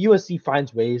Utah game, USC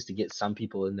finds ways to get some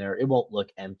people in there. It won't look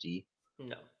empty,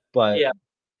 no. but Yeah,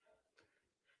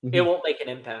 it mhm, won't make an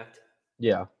impact.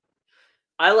 yeah,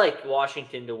 I like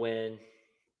Washington to win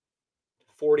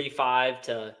 45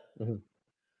 to. mhm.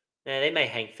 They may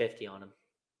hang 50 on them.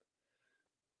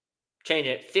 Change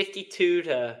it 52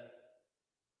 to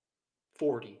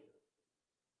 40.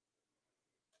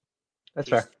 That's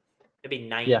fair. It'd be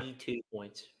 92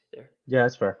 points there. Yeah,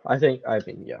 that's fair. I mean,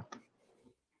 yeah.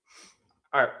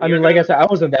 All right. I mean, like I said, I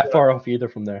wasn't that far off either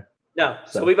from there. No,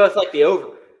 so we both like the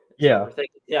over. Yeah.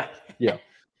 Yeah. Yeah.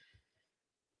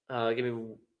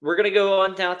 We're gonna go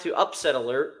on down to upset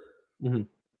alert, Mhm.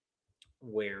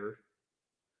 where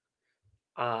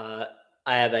I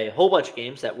have a whole bunch of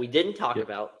games that we didn't talk Yep.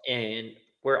 about, and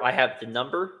where I have the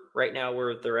number right now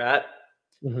where they're at.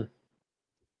 Mhm.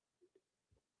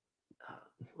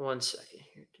 1 second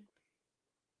here.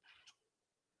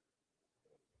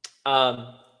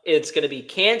 It's going to be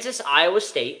Kansas, Iowa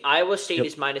State. Iowa State Yep.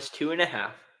 is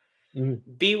 -2.5. Mhm.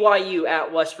 BYU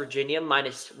at West Virginia.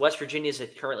 West Virginia is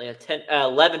currently a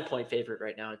 11-point favorite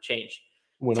right now. It changed.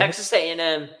 Winner. Texas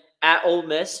A&M at Ole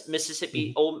Miss.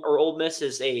 Mississippi Mhm. Ole Miss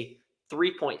is a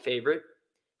 3-point favorite.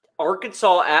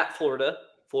 Arkansas at Florida.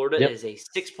 Florida Yep. is a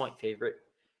 6-point favorite.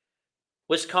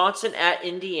 Wisconsin at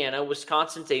Indiana.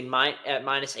 Wisconsin's at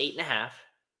 -8.5.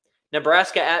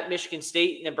 Nebraska at Michigan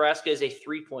State. Nebraska is a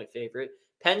 3-point favorite.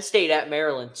 Penn State at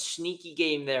Maryland. Sneaky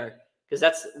game there because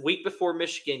that's week before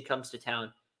Michigan comes to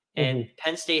town. And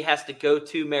Penn State has to go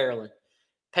to Maryland.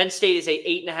 Penn State is a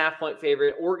 8.5-point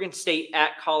favorite. Oregon State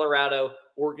at Colorado.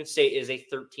 Oregon State is a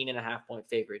 13.5-point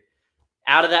favorite.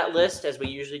 Out of that list, as we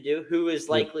usually do, who is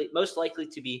most likely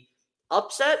to be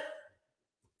upset,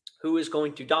 who is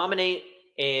going to dominate,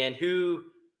 and who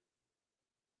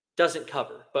doesn't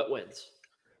cover but wins?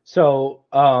 So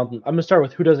I'm gonna start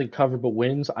with who doesn't cover but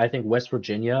wins. I think West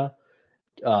Virginia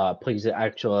plays an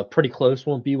actual pretty close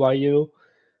one with BYU.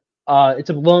 It's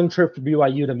a long trip for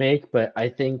BYU to make, but I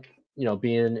think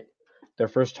being their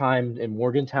first time in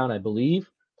Morgantown, I believe,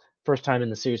 first time in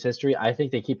the series history, I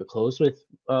think they keep it close with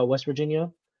West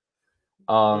Virginia.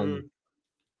 When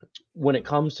it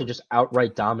comes to just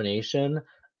outright domination,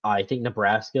 I think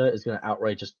Nebraska is going to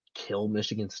outright just kill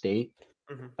Michigan State.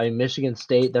 I mean, Michigan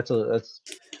State,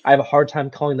 I have a hard time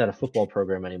calling that a football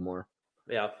program anymore.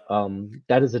 Yeah.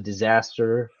 That is a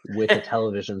disaster with a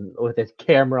television, with a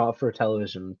camera for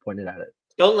television pointed at it.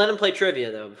 Don't let them play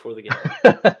trivia though before the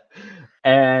game.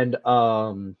 And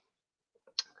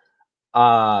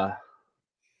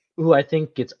who I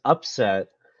think gets upset,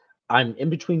 I'm in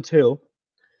between two.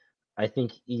 I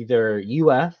think either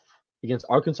UF against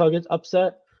Arkansas gets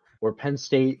upset or Penn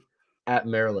State at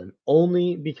Maryland,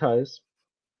 only because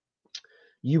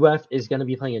UF is going to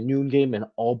be playing a noon game in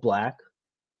all black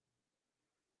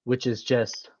which is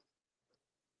just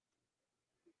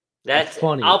That's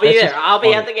funny. I'll be That's there. just I'll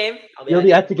be funny. at the game. You'll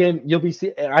be at the game. You'll be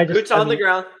see. Boots on the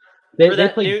ground. for They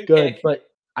that play noon good, kick. but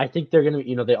I think they're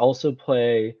gonna. They also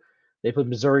play. They play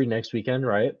Missouri next weekend,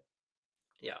 right?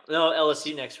 Yeah. No,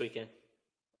 LSU next weekend.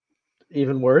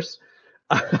 Even worse.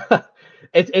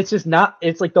 It's just not.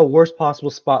 It's like the worst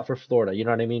possible spot for Florida. You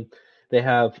know what I mean? They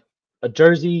have a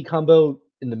jersey combo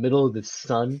in the middle of the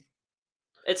sun.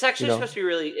 It's actually know. supposed to be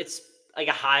really. It's like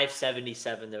a high of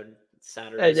 77 though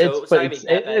Saturday, And so it's not gonna be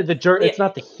that bad. it's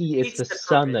not the heat. It's the defeats the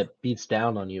sun purpose. that beats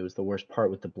down on you. Is the worst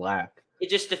part with the black. It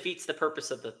just defeats the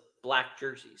purpose of the black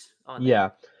jerseys on Yeah,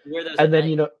 there. You wear those and at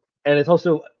then night. and it's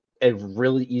also a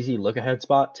really easy look ahead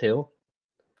spot too,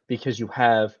 because you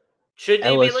have Should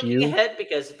they be looking LSU. ahead?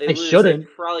 Because if they They lose, shouldn't.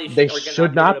 they probably They are going to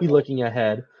should not not be be winable. looking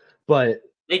ahead, but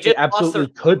They it just lost their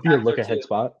absolutely could be a tackler look ahead too.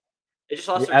 spot. They just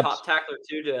lost their top tackler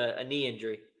too to a knee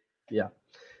injury. Yeah,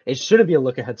 it shouldn't be a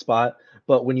look ahead spot,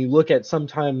 but when you look at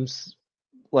sometimes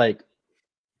like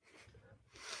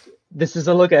this is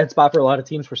a look ahead spot for a lot of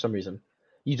teams for some reason.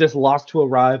 You just lost to a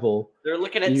rival. They're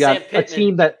looking at You Sam got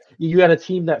Pittman. you got a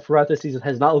team that throughout the season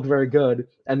has not looked very good,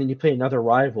 and then you play another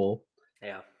rival.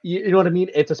 Yeah. You know what I mean?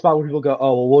 It's a spot where people go,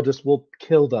 "Oh, well, we'll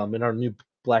kill them in our new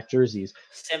black jerseys,"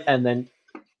 and then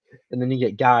you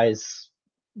get guys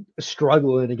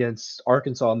struggling against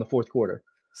Arkansas in the fourth quarter.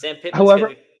 Sam Pittman's However,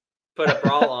 going to put a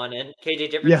brawl on, and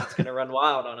KJ Jefferson's going to run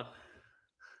wild on him.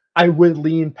 I would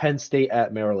lean Penn State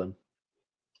at Maryland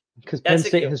because Penn That's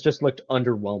State has just looked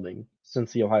underwhelming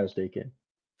since the Ohio State game.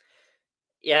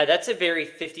 Yeah, that's a very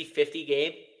 50-50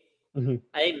 game. Mm-hmm.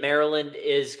 I think Maryland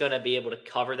is going to be able to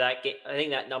cover that game. I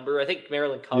think that number. I think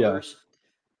Maryland covers. Yeah.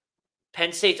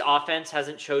 Penn State's offense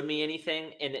hasn't showed me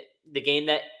anything, and the game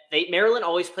that Maryland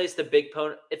always plays the big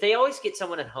opponent. If they always get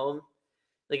someone at home,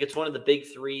 like it's one of the big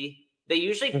three, they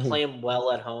usually play them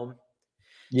well at home.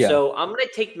 Yeah. So I'm going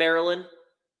to take Maryland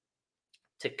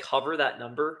to cover that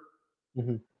number.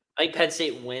 Mm-hmm. I think Penn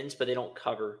State wins, but they don't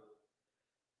cover.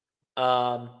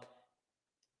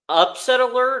 Upset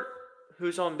alert.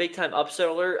 Who's on big time upset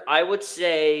alert? I would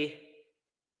say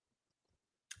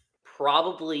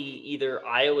probably either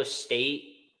Iowa State,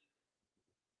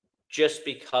 just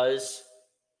because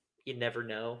you never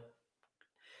know.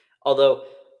 Although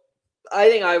I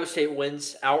think Iowa State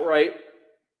wins outright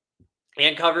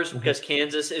and covers because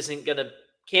Kansas isn't going to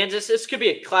 – Kansas, this could be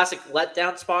a classic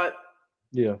letdown spot.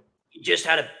 Yeah. You just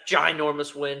had a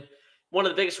ginormous win, one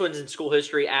of the biggest wins in school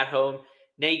history at home.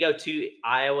 Now you go to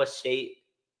Iowa State,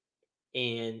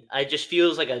 and it just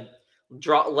feels like a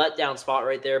letdown spot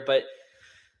right there. But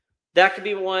that could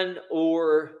be one,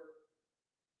 or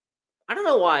I don't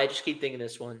know why. I just keep thinking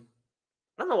this one.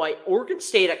 I don't know why. Oregon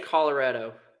State at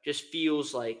Colorado just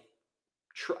feels like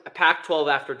a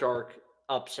Pac-12 after dark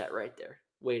upset right there,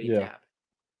 waiting to happen.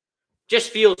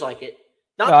 Just feels like it.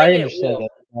 Not I understand that.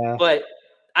 Yeah. But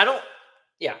I don't.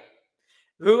 Yeah.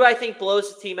 Who I think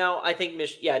blows the team out? I think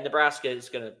Nebraska is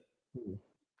going to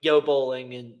go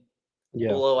bowling and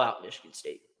blow out Michigan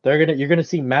State. You're gonna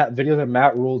see videos of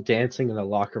Matt Rule dancing in the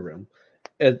locker room.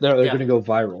 They're gonna go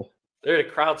viral. They're gonna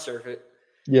crowd surf it.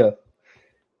 Yeah.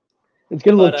 It's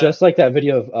gonna look just like that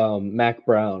video of Mac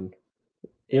Brown.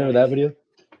 You remember that video?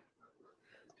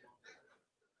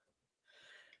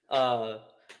 I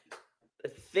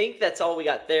think that's all we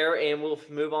got there, and we'll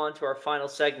move on to our final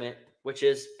segment, which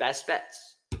is best bets.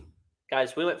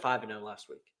 Guys, we went 5-0 last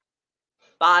week.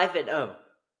 5-0. I don't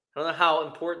know how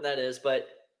important that is, but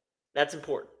that's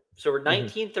important. So we're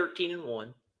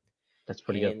 19-13-1. That's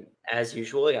pretty good. As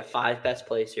usual, I got 5 best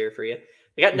plays here for you.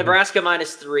 We got Nebraska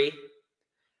 -3.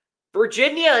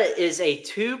 Virginia is a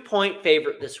 2-point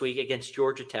favorite this week against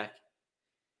Georgia Tech.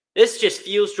 This just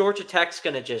feels Georgia Tech's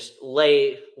going to just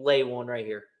lay one right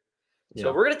here. Yeah.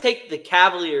 So we're going to take the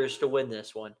Cavaliers to win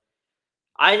this one.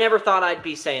 I never thought I'd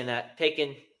be saying that.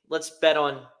 Let's bet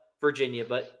on Virginia,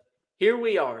 but here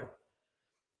we are.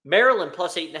 Maryland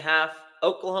 +8.5,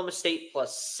 Oklahoma State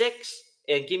 +6,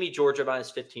 and give me Georgia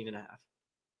 -15.5.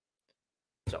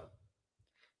 So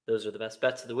those are the best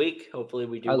bets of the week. Hopefully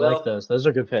we do well. I like those. Those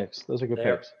are good picks. Those are good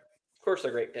picks. Of course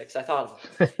they're great picks. I thought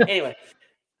of them. Anyway,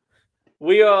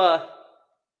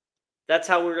 that's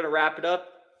how we're going to wrap it up.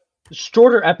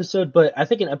 Shorter episode, but I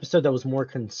think an episode that was more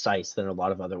concise than a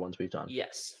lot of other ones we've done.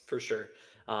 Yes, for sure.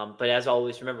 But as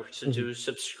always, remember to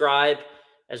subscribe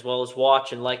as well as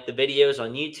watch and like the videos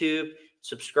on YouTube.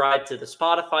 Subscribe to the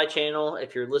Spotify channel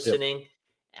if you're listening.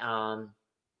 Yep.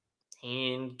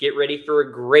 And get ready for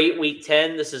a great week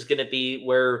 10. This is going to be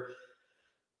where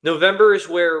November is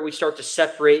where we start to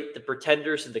separate the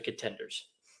pretenders and the contenders.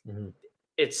 Mm-hmm.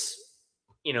 It's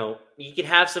you can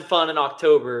have some fun in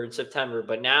October and September,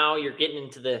 but now you're getting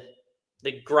into the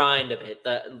grind of it,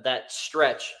 that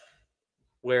stretch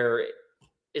where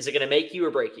is it going to make you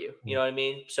or break you? You know what I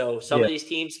mean? So some of these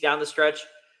teams down the stretch,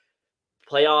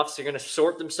 playoffs are going to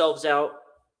sort themselves out,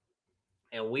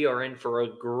 and we are in for a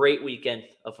great weekend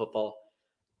of football.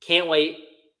 Can't wait.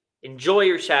 Enjoy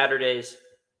your Saturdays.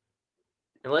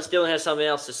 Unless Dylan has something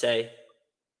else to say.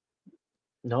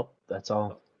 Nope, that's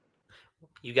all.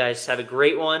 You guys have a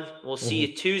great one. We'll see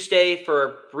you Tuesday for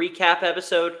a recap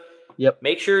episode. Yep.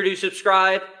 Make sure to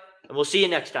subscribe, and we'll see you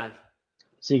next time.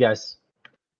 See you guys.